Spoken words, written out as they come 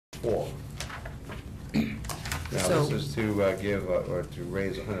4. Now, So- this is to give, or to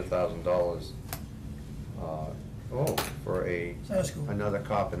raise $100,000 for another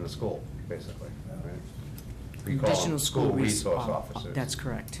cop in the school, basically, right? We call Additional them school resource oh, officers. That's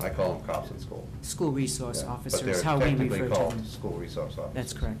correct. I call them cops in school. School resource Yeah. officer But is they're how we technically refer to called them. school resource officers.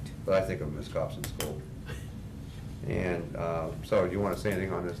 That's correct. But I think of them as cops in school. And so, do you want to say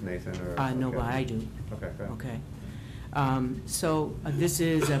anything on this, Nathan? Or No, okay. but I do. Okay, go ahead. Okay. This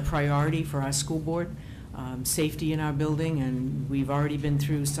is a priority for our school board, safety in our building, and we've already been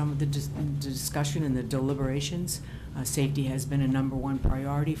through some of the discussion and the deliberations. Safety has been a #1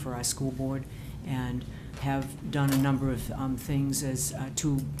 priority for our school board, and have done a number of things as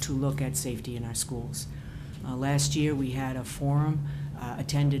to look at safety in our schools. Last year, we had a forum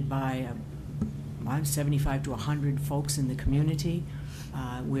attended by 75 to 100 folks in the community,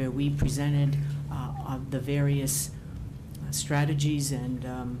 where we presented the various strategies and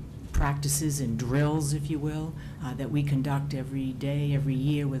practices and drills, if you will, that we conduct every day, every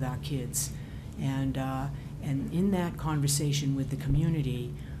year with our kids. And in that conversation with the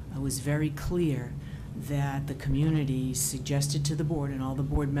community, it was very clear that the community suggested to the board, and all the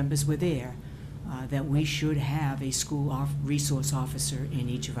board members were there, that we should have a school resource officer in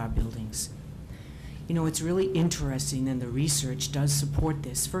each of our buildings. You know, it's really interesting, and the research does support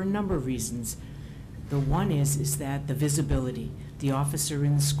this for a number of reasons. The one is that the visibility, the officer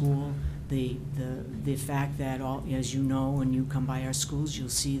in the school, the fact that, as you know, when you come by our schools, you'll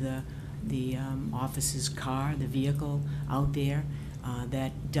see the officer's car, the vehicle out there,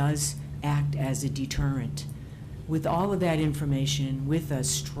 that does act as a deterrent. With all of that information, with a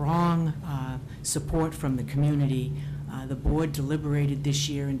strong support from the community, the board deliberated this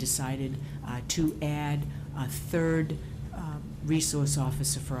year and decided to add a 3rd resource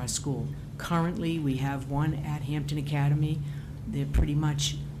officer for our school. Currently, we have one at Hampton Academy. They're pretty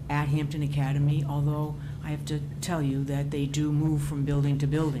much at Hampton Academy, although I have to tell you that they do move from building to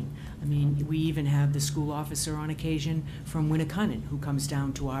building. I mean, we even have the school officer on occasion from Winnicott who comes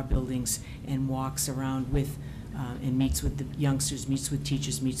down to our buildings and walks around with and meets with the youngsters, meets with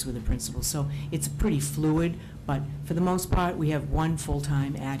teachers, meets with the principals. So it's pretty fluid, but for the most part, we have one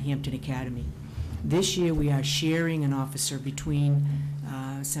full-time at Hampton Academy. This year, we are sharing an officer between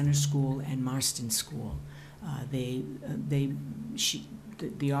Center School and Marston School. The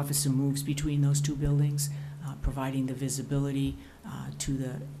officer moves between those 2 buildings, providing the visibility to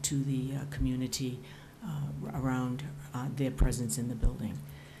the community around their presence in the building.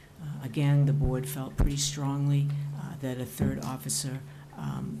 Again, the board felt pretty strongly that a 3rd officer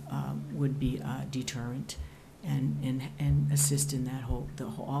would be a deterrent and assist in that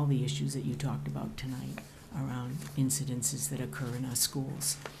all the issues that you talked about tonight around incidences that occur in our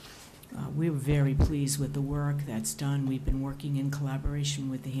schools. We're very pleased with the work that's done. We've been working in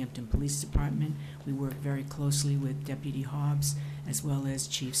collaboration with the Hampton Police Department. We work very closely with Deputy Hobbs as well as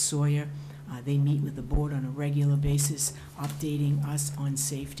Chief Sawyer. They meet with the board on a regular basis, updating us on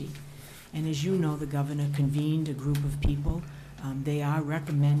safety. And as you know, the governor convened a group of people. They are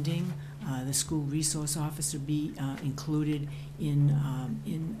recommending the school resource officer be included in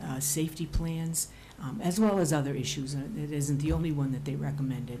safety plans, as well as other issues. It isn't the only one that they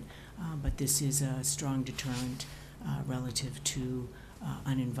recommended, but this is a strong deterrent relative to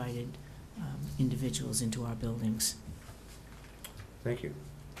uninvited individuals into our buildings. Thank you.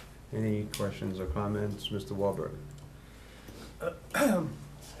 Any questions or comments, Mr. Wahlberg? I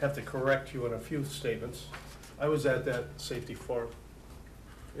have to correct you on a few statements. I was at that safety forum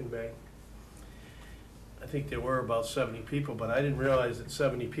in May. I think there were about 70 people, but I didn't realize that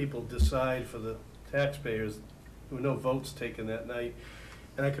 70 people decide for the taxpayers. There were no votes taken that night.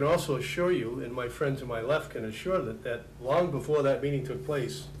 And I can also assure you, and my friend to my left can assure that long before that meeting took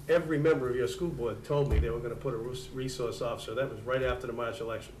place, every member of your school board told me they were going to put a resource officer. That was right after the March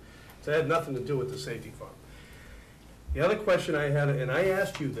election. So it had nothing to do with the safety forum. The other question I had, and I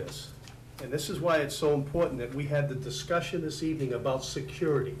asked you this, and this is why it's so important that we had the discussion this evening about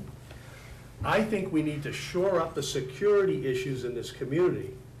security. I think we need to shore up the security issues in this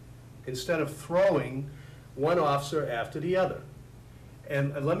community instead of throwing one officer after the other.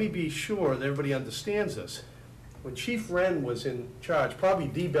 And let me be sure that everybody understands this. When Chief Wren was in charge, probably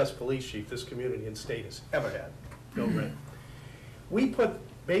the best police chief this community and state has ever had, Bill Wren, we put,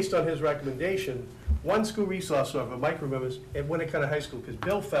 based on his recommendation, one school resource officer, Mike remembers, at Winnicott High School, because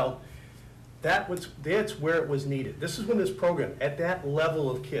Bill felt that's where it was needed. This is when this program, at that level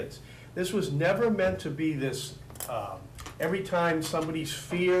of kids, this was never meant to be this, every time somebody's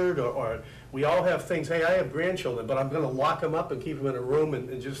feared or we all have things, hey, I have grandchildren, but I'm going to lock them up and keep them in a room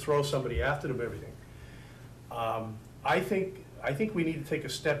and just throw somebody after them, everything. I think I think we need to take a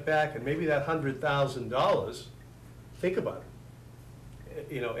step back, and maybe that $100,000, think about it.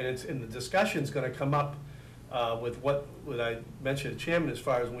 You know, and the discussion's gonna come up with what I mentioned, Chairman, as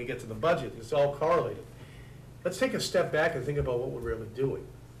far as when we get to the budget, it's all correlated. Let's take a step back and think about what we're really doing.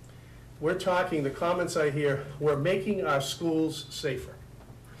 We're talking, the comments I hear, we're making our schools safer.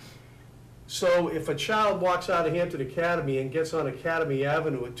 So if a child walks out of Hampton Academy and gets on Academy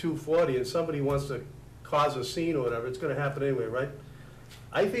Avenue at 240 and somebody wants to cause a scene or whatever, it's gonna happen anyway, right?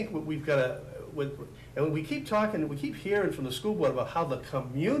 I think what we've gotta, and we keep talking, we keep hearing from the school board about how the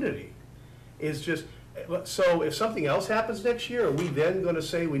community is just, so if something else happens next year, are we then gonna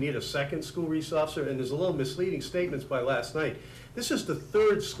say we need a second school resource officer? And there's a little misleading statements by last night. This is the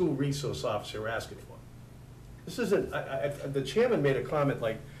third school resource officer we're asking for. This isn't, the chairman made a comment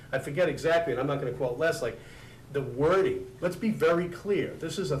like, I forget exactly, and I'm not gonna quote Les, like, the wording, let's be very clear.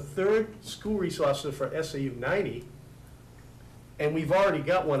 This is a third school resource officer for SAU 90, and we've already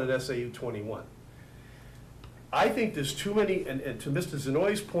got one at SAU 21. I think there's too many, and to Mr.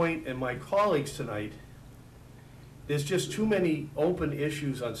 Zenoy's point and my colleagues tonight, there's just too many open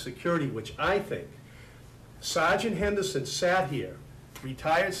issues on security, which I think Sergeant Henderson sat here,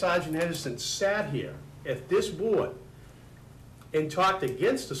 retired Sergeant Henderson sat here at this board and talked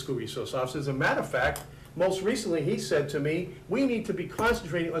against the school resource officer. As a matter of fact, most recently he said to me, we need to be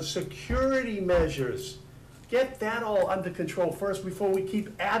concentrating on security measures. Get that all under control first before we keep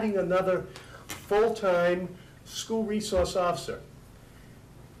adding another full-time school resource officer.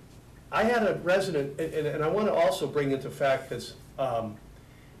 I had a resident, and I want to also bring into fact, because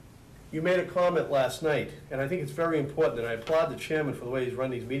you made a comment last night, and I think it's very important, and I applaud the chairman for the way he's run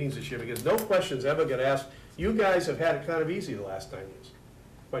these meetings this year, because no questions ever get asked. You guys have had it kind of easy the last 9 years,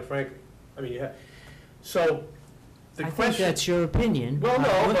 quite frankly. I mean, you have. So, the question. I think that's your opinion. Well, no,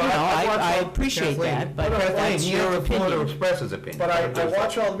 You but know, I all- appreciate that, but Kathleen, that's He has your the floor to opinion. express his opinion. But I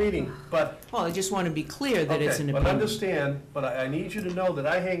watch all the meeting, but. Well, I just want to be clear that it's an Okay, but opinion. understand, but I need you to know that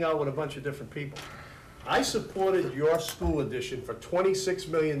I hang out with a bunch of different people. I supported your school addition for $26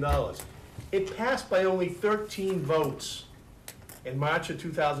 million. It passed by only 13 votes in March of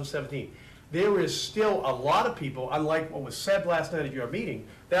 2017. There is still a lot of people, unlike what was said last night at your meeting,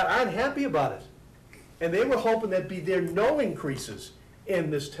 that aren't happy about it. And they were hoping there'd be no increases in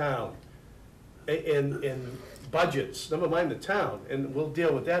this town, in budgets, never mind the town, and we'll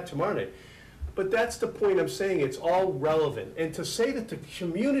deal with that tomorrow night. But that's the point I'm saying, it's all relevant. And to say that the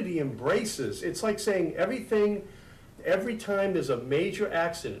community embraces, it's like saying everything, every time there's a major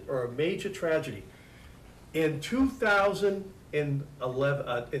accident or a major tragedy. In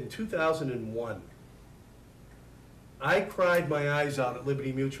 2001, I cried my eyes out at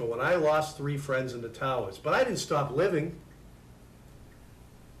Liberty Mutual when I lost 3 friends in the towers, but I didn't stop living.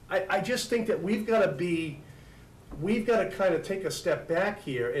 I just think that we've got to kind of take a step back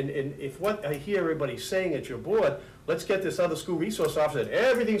here, and if what I hear everybody saying at your board, let's get this other school resource officer, and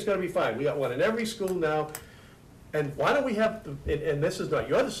everything's going to be fine. We got one in every school now, and why don't we have, and this is not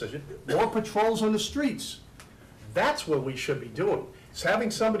your decision, more patrols on the streets? That's what we should be doing. It's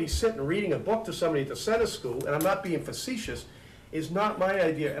having somebody sit and reading a book to somebody at the center school, and I'm not being facetious, is not my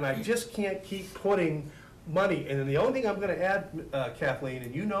idea, and I just can't keep putting money. And then the only thing I'm going to add, Kathleen,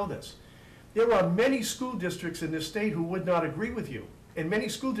 and you know this, there are many school districts in this state who would not agree with you, and many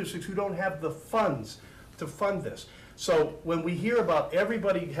school districts who don't have the funds to fund this. So when we hear about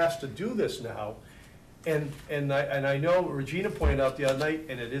everybody has to do this now, and I know Regina pointed out the other night,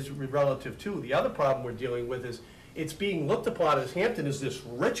 and it is relative too, the other problem we're dealing with is it's being looked upon as Hampton is this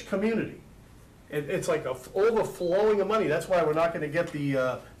rich community. It's like a overflowing of money. That's why we're not going to get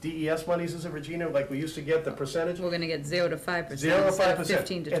the DES monies, is it, Regina, like we used to get the percentage? We're going to get 0 to 5%. 0 to 5%.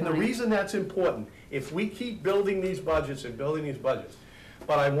 15 to 20. And the reason that's important, if we keep building these budgets and building these budgets,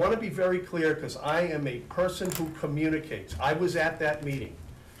 but I want to be very clear because I am a person who communicates. I was at that meeting.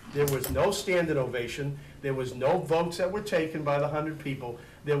 There was no standing ovation. There was no votes that were taken by the 100 people.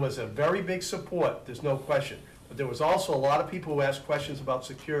 There was a very big support, there's no question. But there was also a lot of people who asked questions about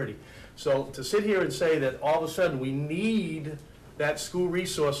security. So to sit here and say that all of a sudden we need that school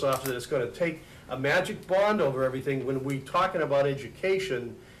resource officer that's going to take a magic bond over everything when we're talking about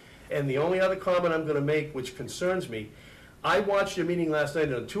education, and the only other comment I'm going to make, which concerns me, I watched your meeting last night,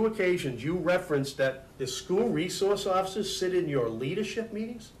 and on 2 occasions you referenced that the school resource officers sit in your leadership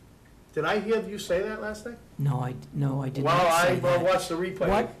meetings. Did I hear you say that last night? No, I did Well, not say that. I watched the replay.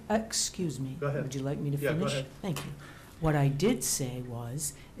 What, excuse me. Go ahead. Would you like me to Yeah, finish? go ahead. Thank you. What I did say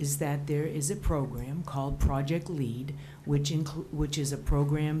is that there is a program called Project LEAD, which is a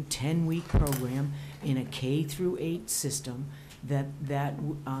program, 10-week program in a K-8 system that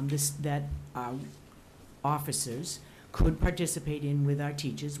officers could participate in with our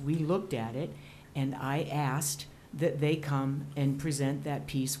teachers. We looked at it, and I asked that they come and present that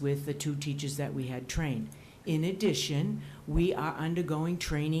piece with the 2 teachers that we had trained. In addition, we are undergoing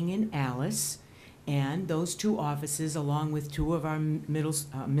training in Alice, and those 2 officers, along with 2 of our middle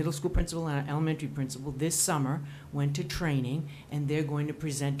school principal and our elementary principal, this summer went to training, and they're going to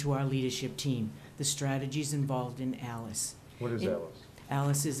present to our leadership team the strategies involved in Alice. What is Alice?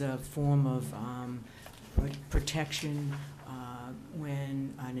 Alice is a form of protection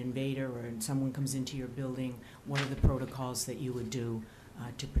when an invader or someone comes into your building. What are the protocols that you would do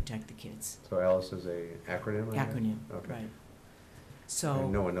to protect the kids? So Alice is a acronym? I guess? Acronym, Okay. right. So.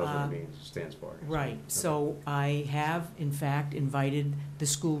 And no one knows what it means, stands for. Right, Okay. so I have, in fact, invited the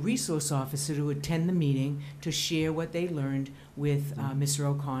school resource officer to attend the meeting to share what they learned with Mr.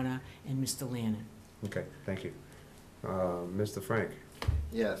 O'Connor and Mr. Lannon. Okay, thank you. Mr. Frank?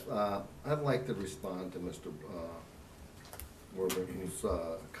 Yes, I'd like to respond to Mr. Warburton's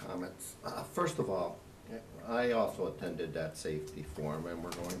comments. First of all, I also attended that safety forum, and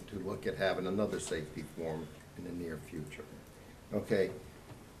we're going to look at having another safety forum in the near future. Okay?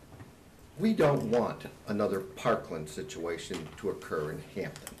 We don't want another Parkland situation to occur in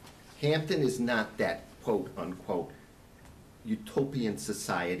Hampton. Hampton is not that quote-unquote utopian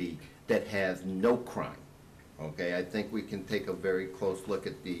society that has no crime. Okay, I think we can take a very close look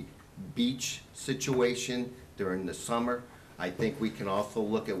at the beach situation during the summer. I think we can also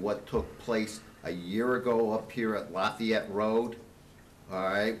look at what took place a year ago up here at Lafayette Road, all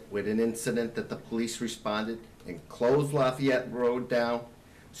right, with an incident that the police responded and closed Lafayette Road down.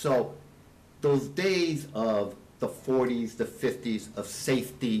 So those days of the 40s, the 50s of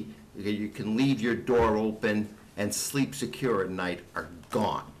safety, you can leave your door open and sleep secure at night, are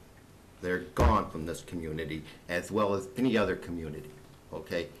gone. They're gone from this community, as well as any other community,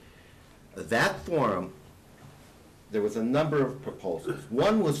 okay? That forum, there was a number of proposals.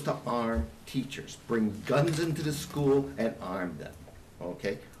 One was to arm teachers, bring guns into the school and arm them,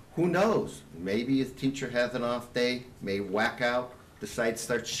 okay? Who knows? Maybe his teacher has an off day, may whack out, decide to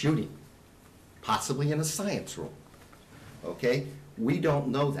start shooting, possibly in a science room, okay? We don't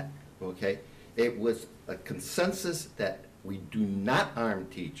know that, okay? It was a consensus that we do not arm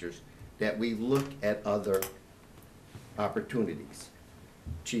teachers, that we look at other opportunities.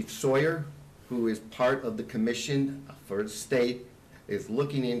 Chief Sawyer, who is part of the commission for the state, is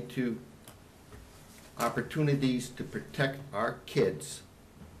looking into opportunities to protect our kids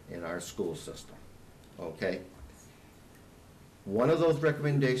in our school system, okay? One of those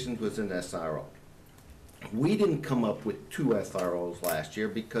recommendations was an SRO. We didn't come up with 2 SROs last year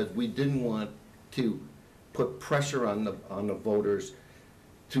because we didn't want to put pressure on the voters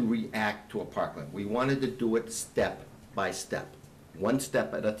to react to a Parkland. We wanted to do it step by step, 1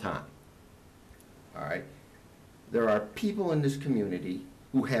 step at a time, all right? There are people in this community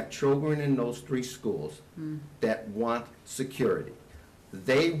who have children in those 3 schools that want security.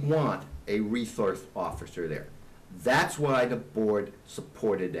 They want a resource officer there. That's why the board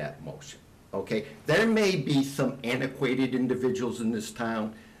supported that motion, okay? There may be some antiquated individuals in this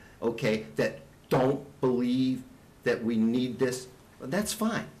town, okay, that don't believe that we need this. That's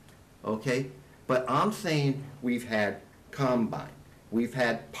fine, okay? But I'm saying we've had Combine, we've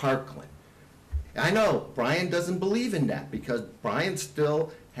had Parkland. I know Brian doesn't believe in that because Brian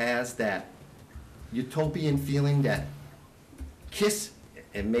still has that utopian feeling that kiss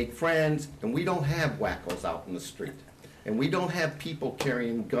and make friends, and we don't have wackos out in the street. And we don't have people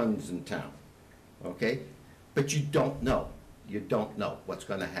carrying guns in town, okay? But you don't know. You don't know what's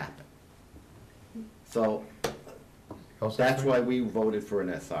gonna happen. So that's why we voted for an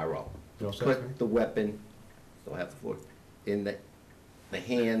SRO. Put the weapon, still have the floor, in the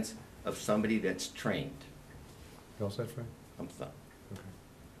hands of somebody that's trained. You all set, Frank? I'm sorry. Okay.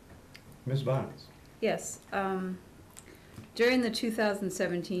 Ms. Barnes? Yes, during the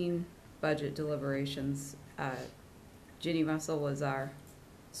 2017 budget deliberations, Ginny Russell was our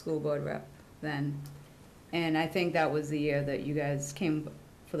school board rep then. And I think that was the year that you guys came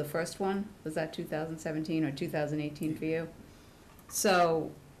for the first one. Was that 2017 or 2018 for you?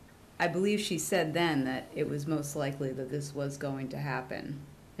 So I believe she said then that it was most likely that this was going to happen.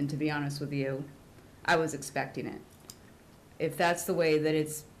 And to be honest with you, I was expecting it. If that's the way that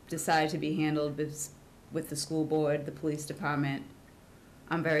it's decided to be handled with the school board, the police department,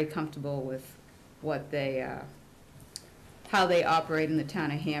 I'm very comfortable with what they, how they operate in the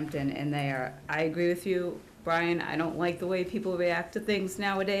town of Hampton, and they are, I agree with you, Brian, I don't like the way people react to things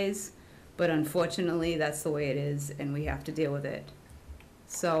nowadays, but unfortunately, that's the way it is, and we have to deal with it.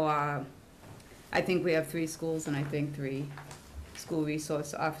 So, I think we have 3 schools, and I think 3 school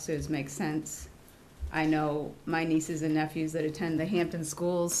resource officers make sense. I know my nieces and nephews that attend the Hampton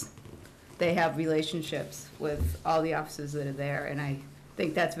schools, they have relationships with all the officers that are there, and I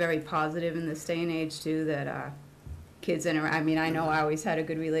think that's very positive in this day and age too, that kids I mean, I know I always had a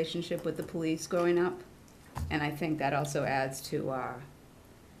good relationship with the police growing up, and I think that also adds to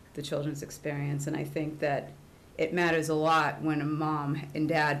the children's experience, and I think that it matters a lot when a mom and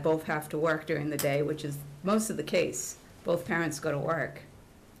dad both have to work during the day, which is most of the case. Both parents go to work,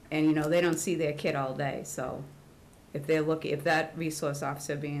 and you know, they don't see their kid all day, so if that resource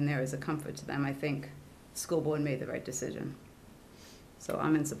officer being there is a comfort to them, I think the school board made the right decision. So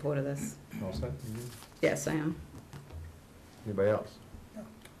I'm in support of this. All set? Yes, I am. Anybody else? Yeah.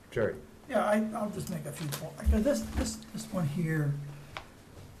 Jerry? Yeah, I'll just make a few points. This one here,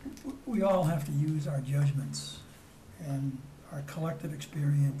 we all have to use our judgments and our collective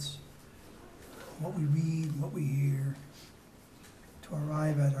experience, what we read, what we hear, to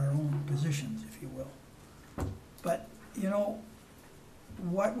arrive at our own positions, if you will. But, you know,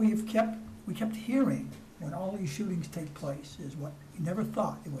 what we kept hearing when all these shootings take place is what we never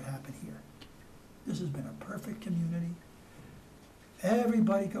thought it would happen here. This has been a perfect community.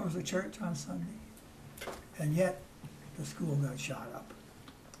 Everybody goes to church on Sunday, and yet the school got shot up.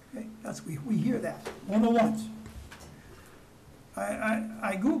 Okay, we hear that more than once.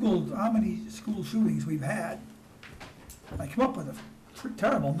 I Googled how many school shootings we've had. I came up with a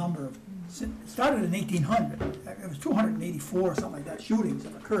terrible number of, it started in 1800. It was 284 or something like that, shootings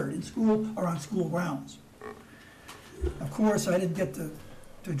that occurred in school or on school grounds. Of course, I didn't get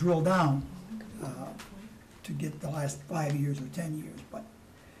to drill down to get the last 5 years or 10 years, but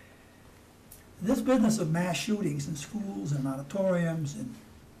this business of mass shootings in schools and auditoriums and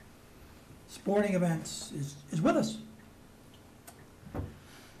sporting events is with us.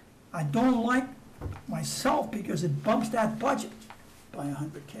 I don't like myself because it bumps that budget by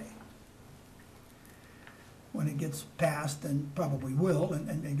 $100K. When it gets passed, and probably will,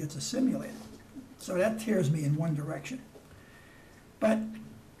 and gets assimilated. So that tears me in one direction. But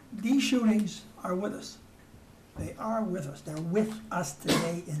these shootings are with us. They are with us. They're with us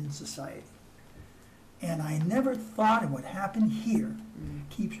today in society. And I never thought it would happen here.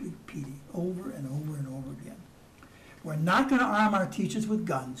 Keeps repeating over and over and over again. We're not going to arm our teachers with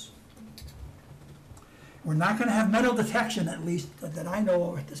guns. We're not going to have metal detection, at least that I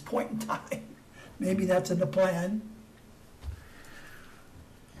know of at this point in time. Maybe that's in the plan.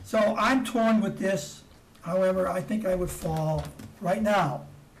 So I'm torn with this. However, I think I would fall right now,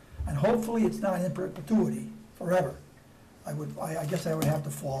 and hopefully it's not in perpetuity forever. I guess I would have to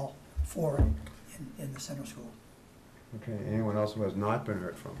fall for it in the center school. Okay, anyone else who has not been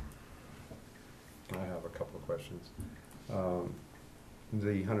heard from? I have a couple of questions.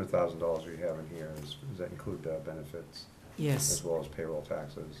 The $100,000 we have in here, does that include benefits? Yes. As well as payroll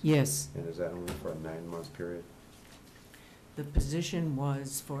taxes? Yes. And is that only for a 9-month period? The position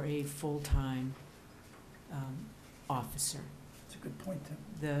was for a full-time officer. That's a good point,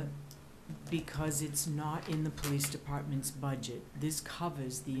 Tim. Because it's not in the police department's budget, this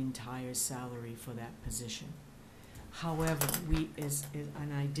covers the entire salary for that position. However,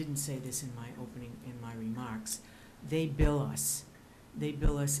 and I didn't say this in my remarks, they bill us. They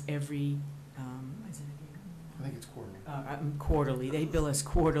bill us every, I think it's quarterly. quarterly. They bill us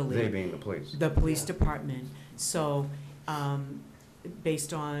quarterly. They being the police? The police department. So,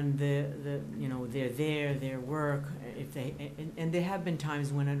 based on their work, and there have been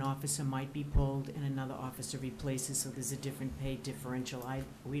times when an officer might be pulled and another officer replaces, so there's a different pay differential. I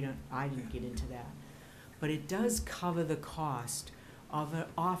didn't get into that. But it does cover the cost of an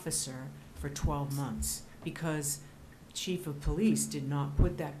officer for 12 months, because chief of police did not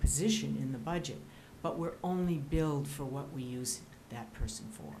put that position in the budget, but we're only billed for what we use that person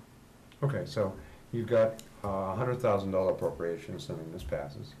for. Okay, so you've got $100,000 appropriation, assuming this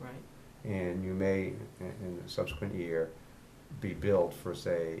passes. Right. And you may, in the subsequent year, be billed for,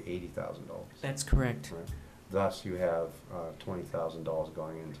 say, $80,000. That's correct. Right? Thus, you have $20,000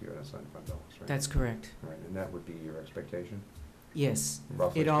 going into your unassigned fund balance, right? That's correct. Right, and that would be your expectation? Yes.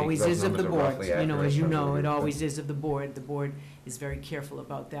 Roughly It always speaking, is those of the numbers are board. roughly You know, accurate as you in terms know, of it your- always is of the board. The board is very careful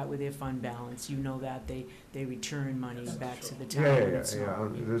about that with their fund balance. You know that. They return money back to the town. Yeah, when it's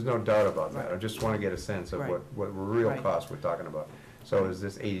not. There's no doubt about that. Right. I just want to get a sense of Right. what real Right. costs we're talking about. So is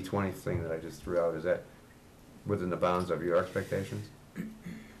this 80-20 thing that I just threw out, is that within the bounds of your expectations?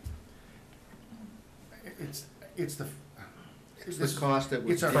 It's the cost that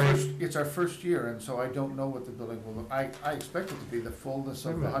was. It's our first year, and so I don't know what the building will look. I expect it to be the fullness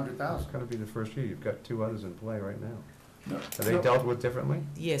of the It's 100,000. gotta be the first year. You've got 2 others in play right now. No. Are they dealt with differently?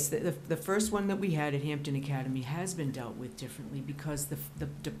 Yes, the first one that we had at Hampton Academy has been dealt with differently, because the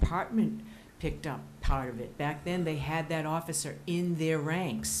department picked up part of it. Back then, they had that officer in their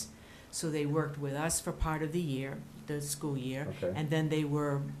ranks. So they worked with us for part of the year, the school year, Okay. and then they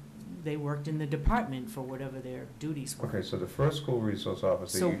worked in the department for whatever their duties were. Okay, so the first school resource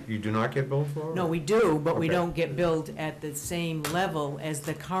officer, So- you do not get billed for? No, we do, but we Okay. don't get billed at the same level as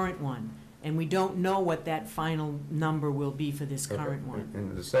the current one. And we don't know what that final number will be for this Okay. current one.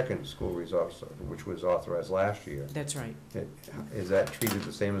 And the second school resource officer, which was authorized last year, That's right. is that treated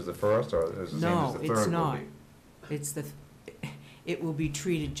the same as the first, or is it the same as No, the third? it's will not. be? It's it will be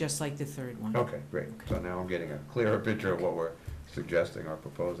treated just like the third one. Okay, great. So now I'm getting a clearer picture of what we're suggesting or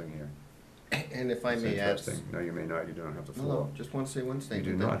proposing here. And if I It's may add, interesting. No, you may not, you don't have the no, floor. no, just want to say one You thing.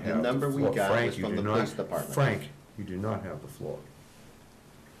 do The- not have The number we floor. got Frank, was you from do the not- police department. Frank, you do not have the floor.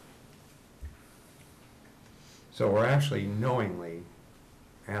 So we're actually knowingly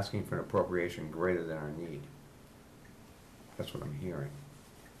asking for an appropriation greater than our need. That's what I'm hearing.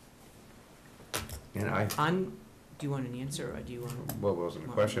 And Do you want an answer, or do you want? well, it wasn't a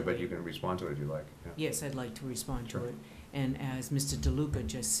question, but you can respond to it if you like. Yeah. Yes, I'd like to respond to Sure. it. And as Mr. DeLuca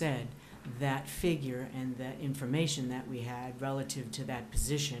just said, that figure and that information that we had relative to that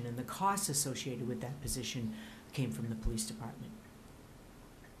position and the costs associated with that position came from the police department.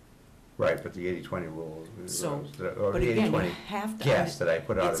 Right, but the 80-20 rule, So, or But the again, you 80-20 have to. guess that I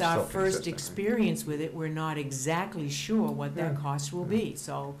put out is It's our still first consistent. experience with it. We're not exactly sure what that Yeah. cost will be,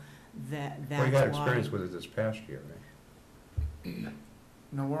 so that's why. Well, you had experience with it this past year, right?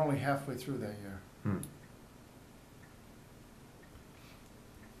 No, we're only halfway through that year. Hmm.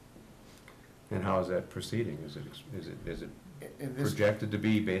 And how is that proceeding? Is it In this, projected to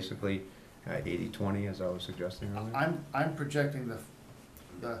be basically 80-20, as I was suggesting earlier? I'm projecting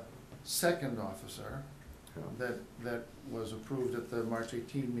the second officer Yeah. that was approved at the March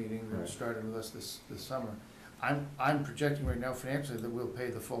 18 meeting that Right. started with us this summer. I'm projecting right now financially that we'll pay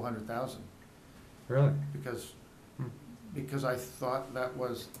the full 100,000 Really? because, Hmm. because I thought that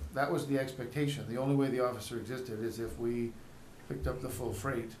was the expectation. The only way the officer existed is if we picked up the full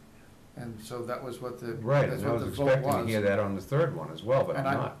freight. And so that was what the, Right, that's and I what was the vote expecting to was. hear that on the third one as well, but I'm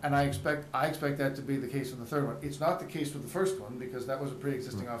not. And I expect that to be the case in the third one. It's not the case with the first one, because that was a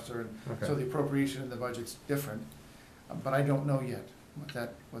pre-existing officer, and so Okay. the appropriation in the budget's different. But I don't know yet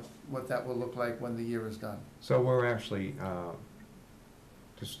what that will look like when the year is done. So we're actually,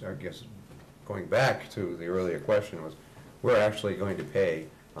 just, I guess, going back to the earlier question was, we're actually going to pay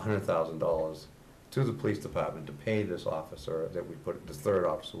 $100,000 to the police department to pay this officer that we put, the third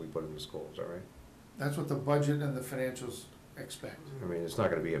officer we put in the school, is that right? That's what the budget and the financials expect. I mean, it's not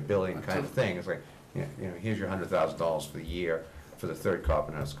gonna be a billing kind of thing, it's like, you know, here's your $100,000 for the year for the third cop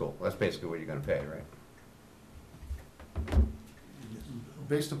in our school. That's basically what you're gonna pay, right?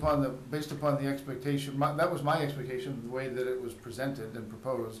 Based upon the expectation, that was my expectation, the way that it was presented and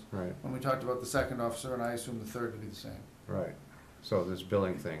proposed, Right. when we talked about the second officer, and I assumed the third to be the same. Right. So this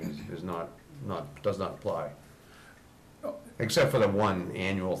billing thing is not, does not apply. No. Except for the one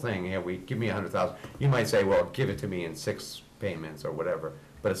annual thing, here, give me 100,000. You might say, well, give it to me in 6 payments or whatever,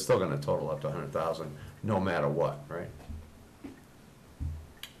 but it's still gonna total up to 100,000, no matter what, right?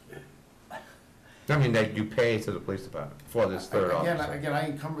 I mean, that you pay to the police department for this third officer. Again, I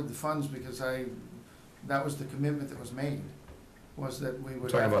encumbered the funds because that was the commitment that was made, was that we We're would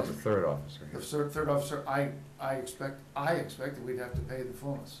talking have. about the third officer The here. third officer, I expect that we'd have to pay the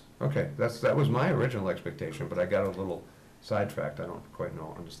fullness. Okay, that was my original expectation, but I got a little sidetracked. I don't quite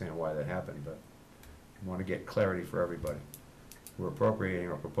understand why that happened, but I want to get clarity for everybody. We're appropriating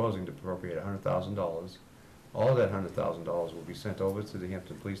or proposing to appropriate $100,000. All of that $100,000 will be sent over to the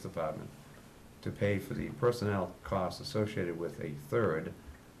Hampton Police Department to pay for the personnel costs associated with a third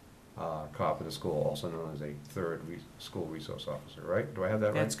cop in the school, also known as a third school resource officer, right? Do I have that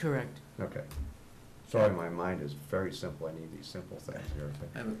right? That's correct. Okay. Sorry, my mind is very simple. I need these simple things here.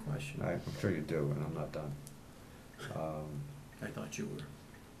 I have a question. I'm sure you do, and I'm not done. I thought you were.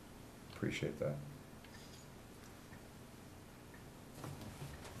 Appreciate that.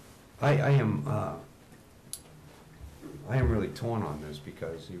 I am really torn on this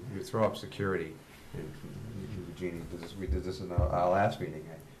because you throw up security, and Jeannie, we did this in our last meeting.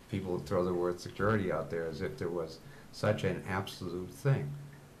 People throw the word security out there as if there was such an absolute thing.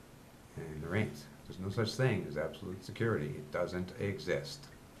 And there ain't. There's no such thing as absolute security. It doesn't exist,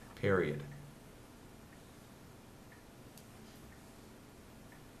 period.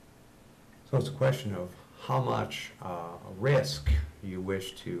 So it's a question of how much risk you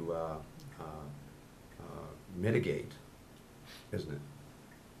wish to mitigate, isn't it?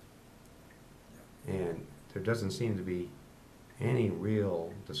 And there doesn't seem to be any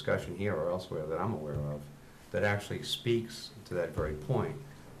real discussion here or elsewhere that I'm aware of that actually speaks to that very point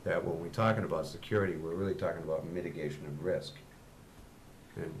that when we're talking about security, we're really talking about mitigation of risk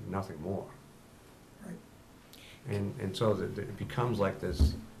and nothing more. Right. And so that it becomes like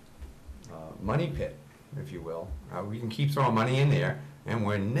this money pit, if you will. We can keep throwing money in there, and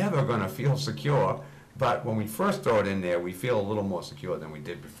we're never gonna feel secure, but when we first throw it in there, we feel a little more secure than we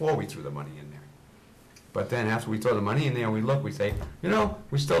did before we threw the money in there. But then after we throw the money in there, we look, we say, you know,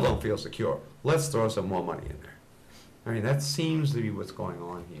 we still don't feel secure. Let's throw some more money in there. I mean, that seems to be what's going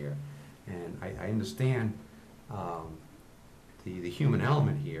on here. And I understand the human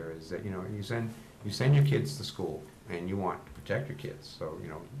element here is that, you know, you send your kids to school and you want to protect your kids. So, you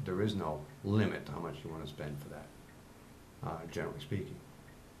know, there is no limit to how much you want to spend for that, generally speaking.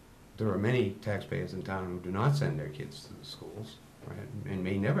 There are many taxpayers in town who do not send their kids to the schools, right, and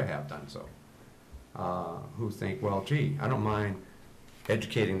may never have done so, who think, well, gee, I don't mind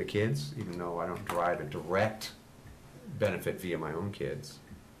educating the kids, even though I don't derive a direct benefit via my own kids.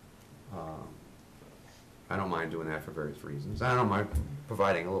 I don't mind doing that for various reasons. I don't mind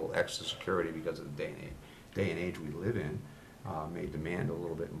providing a little extra security because of the day and age we live in, may demand a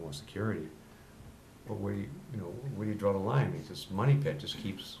little bit more security. But where do you draw the line? I mean, this money pit just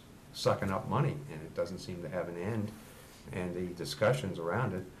keeps sucking up money, and it doesn't seem to have an end. And the discussions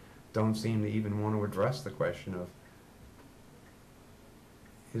around it don't seem to even want to address the question of,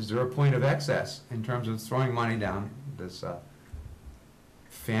 is there a point of excess in terms of throwing money down this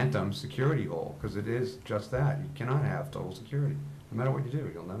phantom security hole? Because it is just that. You cannot have total security. No matter what you do,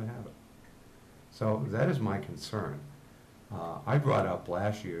 you'll never have it. So that is my concern. I brought up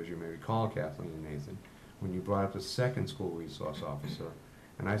last year, as you may recall, Kathleen and Nathan, when you brought up the second school resource officer,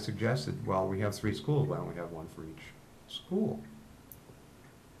 and I suggested, well, we have 3 schools, why don't we have one for each school?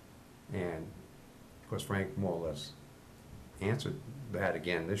 And, of course, Frank more or less answered that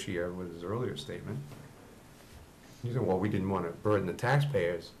again this year with his earlier statement. He said, well, we didn't want to burden the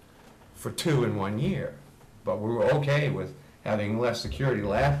taxpayers for 2 in 1 year, but we were okay with having less security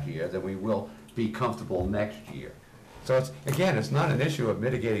last year than we will be comfortable next year. So it's not an issue of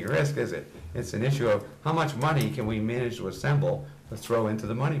mitigating risk, is it? It's an issue of how much money can we manage to assemble to throw into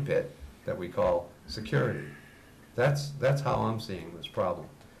the money pit that we call security. That's how I'm seeing this problem.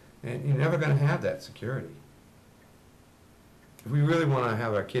 And you're never going to have that security. If we really want to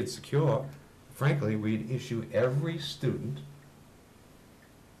have our kids secure, frankly, we'd issue every student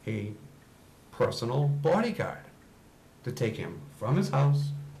a personal bodyguard to take him from his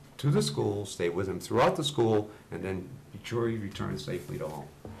house to the school, stay with him throughout the school, and then be sure he returns safely to home.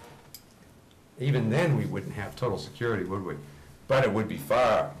 Even then, we wouldn't have total security, would we? But it would be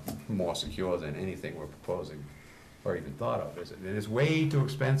far more secure than anything we're proposing or even thought of, is it? It is way too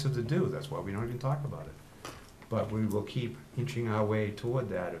expensive to do. That's why we don't even talk about it. But we will keep inching our way toward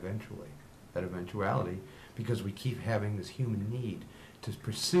that eventually, that eventuality, because we keep having this human need to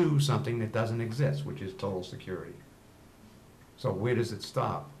pursue something that doesn't exist, which is total security. So where does it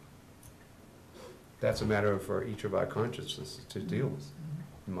stop? That's a matter for each of our consciences to deal with,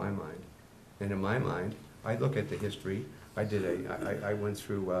 in my mind. And in my mind, I look at the history. I went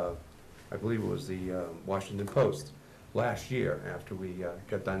through, I believe it was the Washington Post last year after we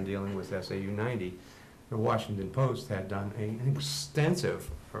got done dealing with SAU 90. The Washington Post had done an extensive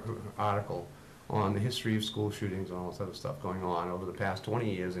article on the history of school shootings and all this other stuff going on over the past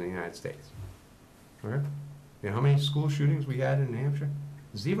 20 years in the United States. All right? You know how many school shootings we had in New Hampshire?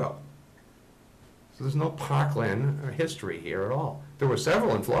 0. So there's no Parkland history here at all. There were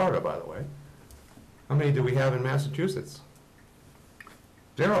several in Florida, by the way. How many do we have in Massachusetts?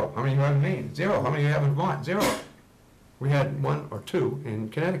 0. How many do you have in Maine? 0. How many do you have in Vermont? 0. We had 1 or 2 in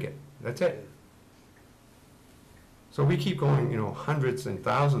Connecticut. That's it. So we keep going, hundreds and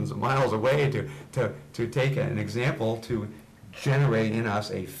thousands of miles away to take an example to generate in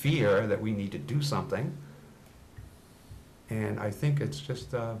us a fear that we need to do something. And I think it's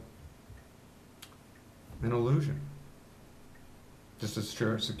just an illusion. Just as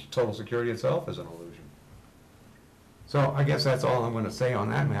sure total security itself is an illusion. So I guess that's all I'm going to say on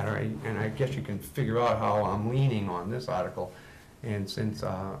that matter. And I guess you can figure out how I'm leaning on this article. And since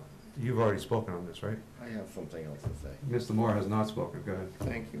you've already spoken on this, right? I have something else to say. Mr. Moore has not spoken. Go ahead.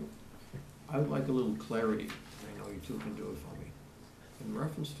 Thank you. I would like a little clarity. I know you two can do it for me. In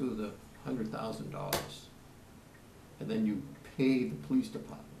reference to the $100,000, and then you pay the police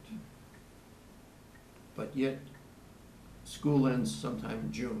department, but yet school ends sometime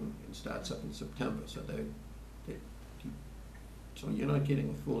in June and starts up in September, so so you're not getting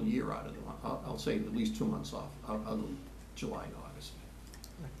a full year out of them. I'll say at least 2 months off, out of July and August.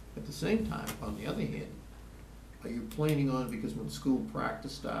 At the same time, on the other hand, are you planning on, because when school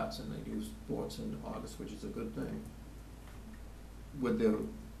practice starts and they do sports in August, which is a good thing, would there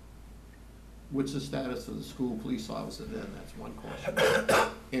what's the status of the school police officer then? That's one question.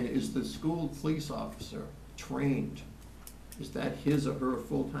 And is the school police officer trained? Is that his or her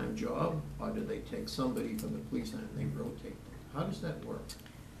full-time job, or do they take somebody from the police and they rotate them? How does that work?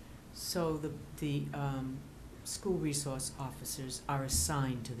 So the school resource officers are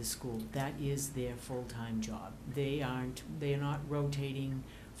assigned to the school. That is their full-time job. They are not rotating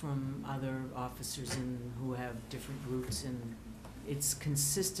from other officers who have different routes, and it's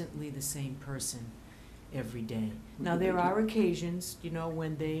consistently the same person every day. Now, there are occasions,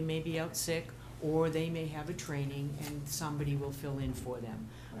 when they may be out sick, or they may have a training and somebody will fill in for them.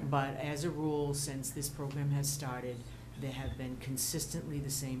 Right. But as a rule, since this program has started, there have been consistently the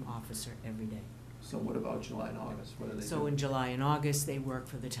same officer every day. So what about July and August? What do they do? So in July and August, they work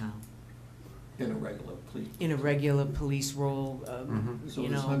for the town, In a regular police? in a regular police role, So you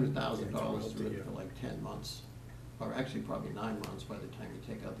this know. $100,000 for like 10 months, or actually probably 9 months by the time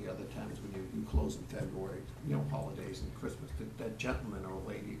you take out the other times when you close in February, holidays and Christmas. That gentleman or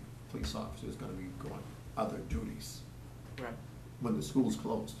lady, police officer, is gonna be going other duties Right, when the school's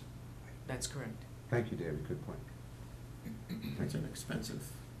closed. that's correct. Thank you, David, good point. It's an expensive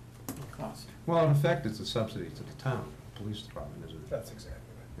cost. Well, in effect, it's a subsidy to the town, police department, isn't it? That's exactly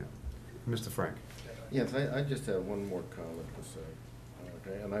right. Yeah. Mr. Frank? Yes, I just have one more comment to say,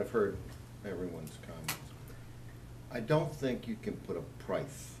 okay, and I've heard everyone's comments. I don't think you can put a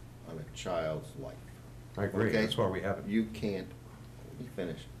price on a child's life. I agree, Okay. that's why we have it. You can't, let me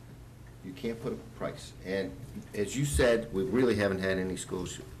finish. You can't put a price. And as you said, we really haven't had any school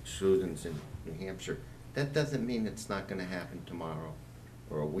shootings in New Hampshire. That doesn't mean it's not gonna happen tomorrow,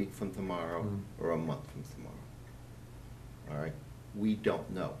 or a week from tomorrow, or a month from tomorrow. All right? We don't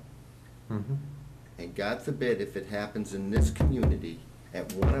know. Mhm. And God forbid if it happens in this community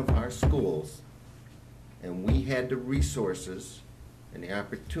at one of our schools, and we had the resources and the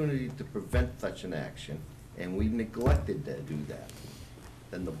opportunity to prevent such an action, and we neglected to do that,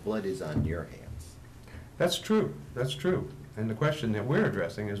 then the blood is on your hands. That's true, that's true. And the question that we're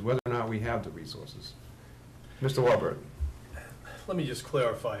addressing is whether or not we have the resources. Mr. Warburton? Let me just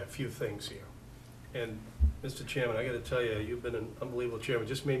clarify a few things here. And, Mr. Chairman, I gotta tell you, you've been an unbelievable chairman,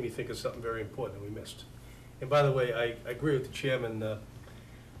 just made me think of something very important that we missed. And by the way, I agree with the chairman,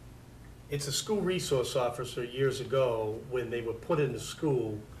 it's a school resource officer years ago when they were put into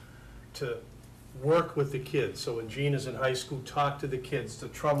school to work with the kids. So when Gina's in high school, talk to the kids, to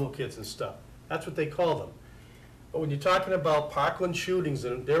trouble kids and stuff. That's what they call them. But when you're talking about Parkland shootings,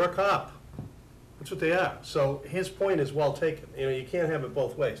 they're a cop. That's what they are. So his point is well taken. You can't have it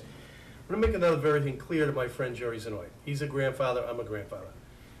both ways. I'm gonna make another very thing clear to my friend Jerry Zanoy. He's a grandfather, I'm a grandfather.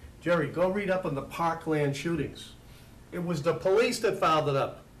 Jerry, go read up on the Parkland shootings. It was the police that filed it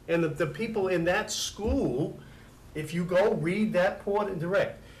up. And the people in that school, if you go read that report and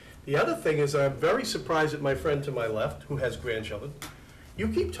direct. The other thing is, I'm very surprised at my friend to my left, who has grandchildren. You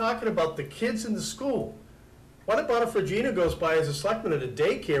keep talking about the kids in the school. What about if Regina goes by as a selectman at a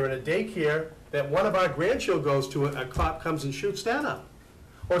daycare, and a daycare that one of our grandchildren goes to, a cop comes and shoots that up?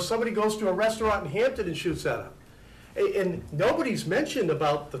 Or somebody goes to a restaurant in Hampton and shoots that up? And nobody's mentioned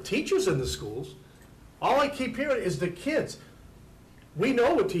about the teachers in the schools. All I keep hearing is the kids. We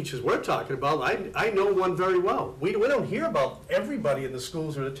know what teachers we're talking about. I know one very well. We don't hear about everybody in the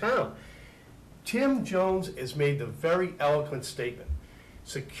schools or the town. Tim Jones has made the very eloquent statement.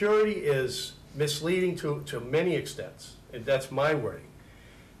 Security is misleading to many extents, and that's my wording.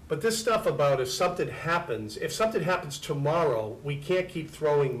 But this stuff about if something happens tomorrow, we can't keep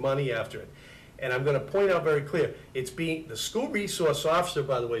throwing money after it. And I'm going to point out very clear, the school resource officer,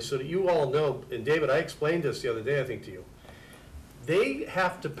 by the way, so that you all know, and David, I explained this the other day, I think, to you. They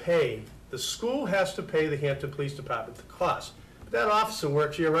have to pay, the school has to pay the Hampton Police Department the cost. But that officer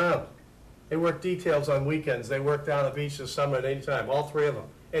works year-round. They work details on weekends. They work down the beach this summer at any time, all three of them,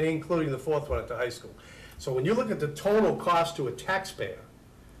 and including the fourth one at the high school. So when you look at the total cost to a taxpayer,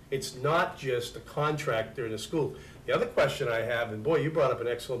 it's not just the contractor in the school. The other question I have, and boy, you brought up an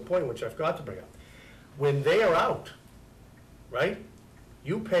excellent point, which I've got to bring up. When they are out, right,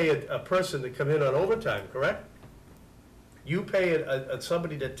 you pay a person to come in on overtime, correct? You pay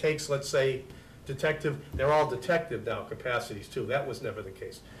somebody that takes, let's say, detective, they're all detective now capacities too. That was never the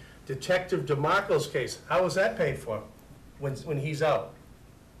case. Detective DeMarco's case, how was that paid for when he's out?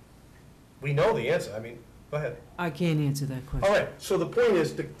 We know the answer. I mean, go ahead. I can't answer that question. All right, so the point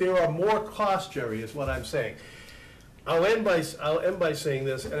is that there are more costs, Jerry, is what I'm saying. I'll end by saying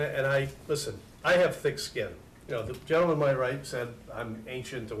this, and listen, I have thick skin. The gentleman on my right said I'm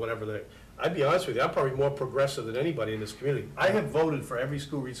ancient or whatever. I'd be honest with you, I'm probably more progressive than anybody in this community. I have voted for every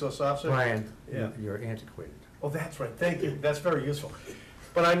school resource officer. Brian, Yeah. you're antiquated. Oh, that's right, thank you, that's very useful.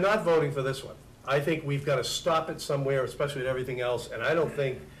 But I'm not voting for this one. I think we've got to stop it somewhere, especially with everything else, and I don't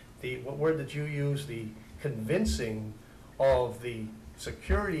think what word did you use, the convincing of the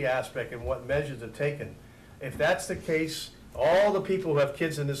security aspect and what measures are taken. If that's the case, all the people who have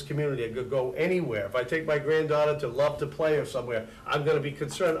kids in this community could go anywhere. If I take my granddaughter to Love to Play or somewhere, I'm gonna be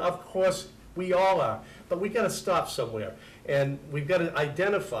concerned. Of course, we all are, but we gotta stop somewhere. And we've gotta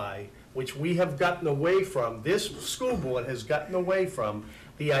identify, which we have gotten away from, this school board has gotten away from,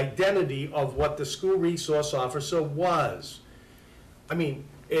 the identity of what the school resource officer was. I mean,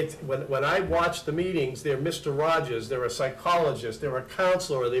 when I watch the meetings, they're Mr. Rogers, they're a psychologist, they're a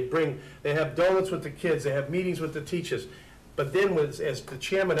counselor, they have donuts with the kids, they have meetings with the teachers. But then, as the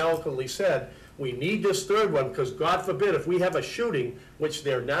chairman eloquently said, we need this third one, because God forbid, if we have a shooting, which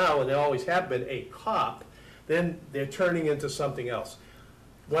they're now, and they always have been, a cop, then they're turning into something else.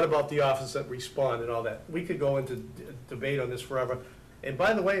 What about the officers that respond and all that? We could go into debate on this forever. And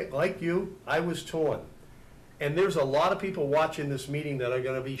by the way, like you, I was torn. And there's a lot of people watching this meeting that are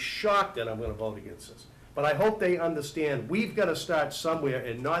gonna be shocked that I'm gonna vote against this. But I hope they understand, we've gotta start somewhere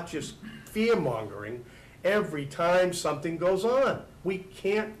and not just fear-mongering every time something goes on. We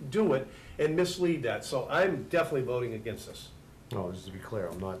can't do it and mislead that. So I'm definitely voting against this. No, just to be clear,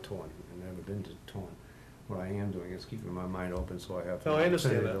 I'm not torn. I've never been torn. What I am doing is keeping my mind open so I have No, I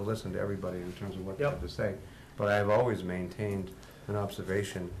understand opportunity that. to listen to everybody in terms of what they Yep. have to say. But I've always maintained an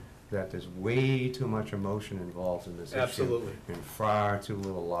observation that there's way too much emotion involved in this issue. Absolutely. And far too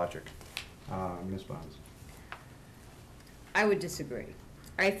little logic. Ms. Bonds? I would disagree.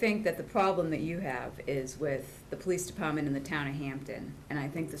 I think that the problem that you have is with the police department in the town of Hampton, and I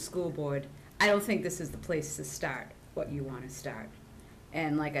think the school board, I don't think this is the place to start what you want to start.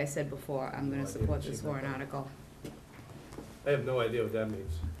 And like I said before, I'm going to support this warrant article. I have no idea what that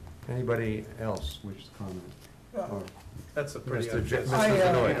means. Anybody else wish to comment? Yeah. Or That's a pretty Mr. unfair. Mr. I,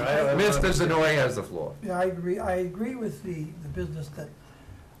 Zanoy? Mr. Zanoy has the floor. Yeah, I agree with the business that,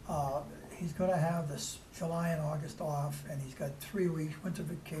 he's gonna have this July and August off, and he's got 3 weeks, winter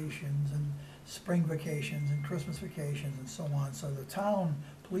vacations, and spring vacations, and Christmas vacations, and so on, so the town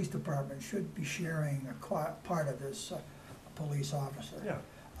police department should be sharing a part of this, police officer. Yeah.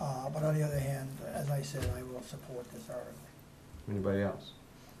 But on the other hand, as I said, I will support this article. Anybody else?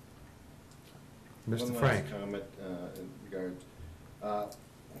 Mr. One Frank? last comment in regards,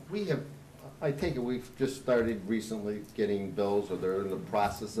 we have, I take it we've just started recently getting bills, or they're in the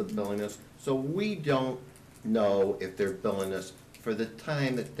process of billing us, so we don't know if they're billing us for the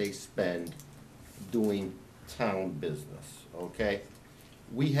time that they spend doing town business, okay?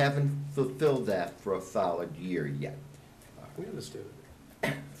 We haven't fulfilled that for a solid year yet. We understand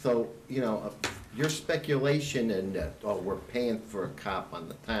it. So, you know, your speculation and that, oh, we're paying for a cop on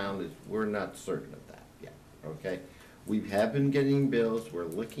the town, is, we're not certain of that yet, okay? We have been getting bills, we're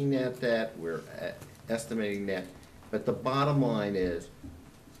looking at that, we're estimating that, but the bottom line is,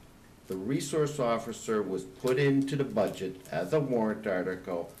 the resource officer was put into the budget as a warrant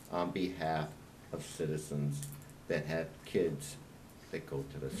article on behalf of citizens that have kids that go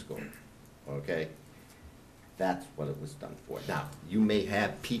to the school, okay? That's what it was done for. Now, you may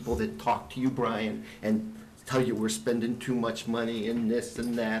have people that talk to you, Brian, and tell you we're spending too much money in this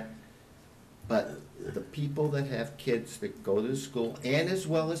and that, but the people that have kids that go to the school, and as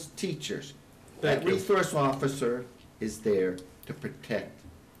well as teachers, that Thank you. resource officer is there to protect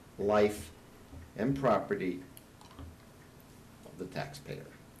life and property of the taxpayer.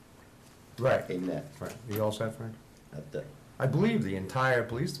 Right. In that, Right. You all set, Frank? at the, I believe the entire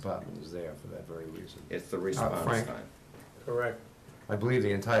police department is there for that very reason. it's the response Frank? time. Correct. I believe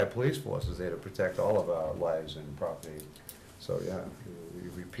the entire police force is there to protect all of our lives and property. So, yeah,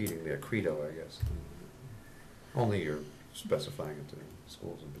 you're repeating their credo, I guess. Only you're specifying it to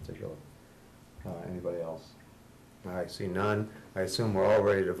schools in particular. Anybody else? I see none. I assume we're all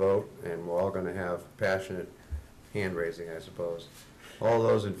ready to vote, and we're all gonna have passionate hand raising, I suppose. All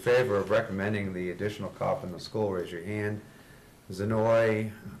those in favor of recommending the additional cop in the school, raise your hand.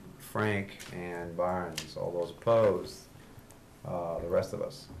 Zanoy, Frank, and Barnes. All those opposed? The rest of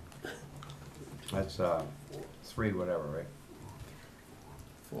us. That's 3 whatever, right?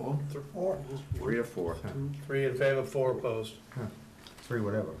 4? 4. 3 to 4. 3 in favor, 4 opposed. 3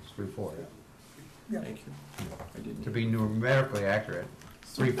 whatever, it's 3-4, yeah. Yeah. Thank you. I didn't. To be numerically accurate,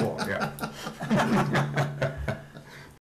 3-4, yeah.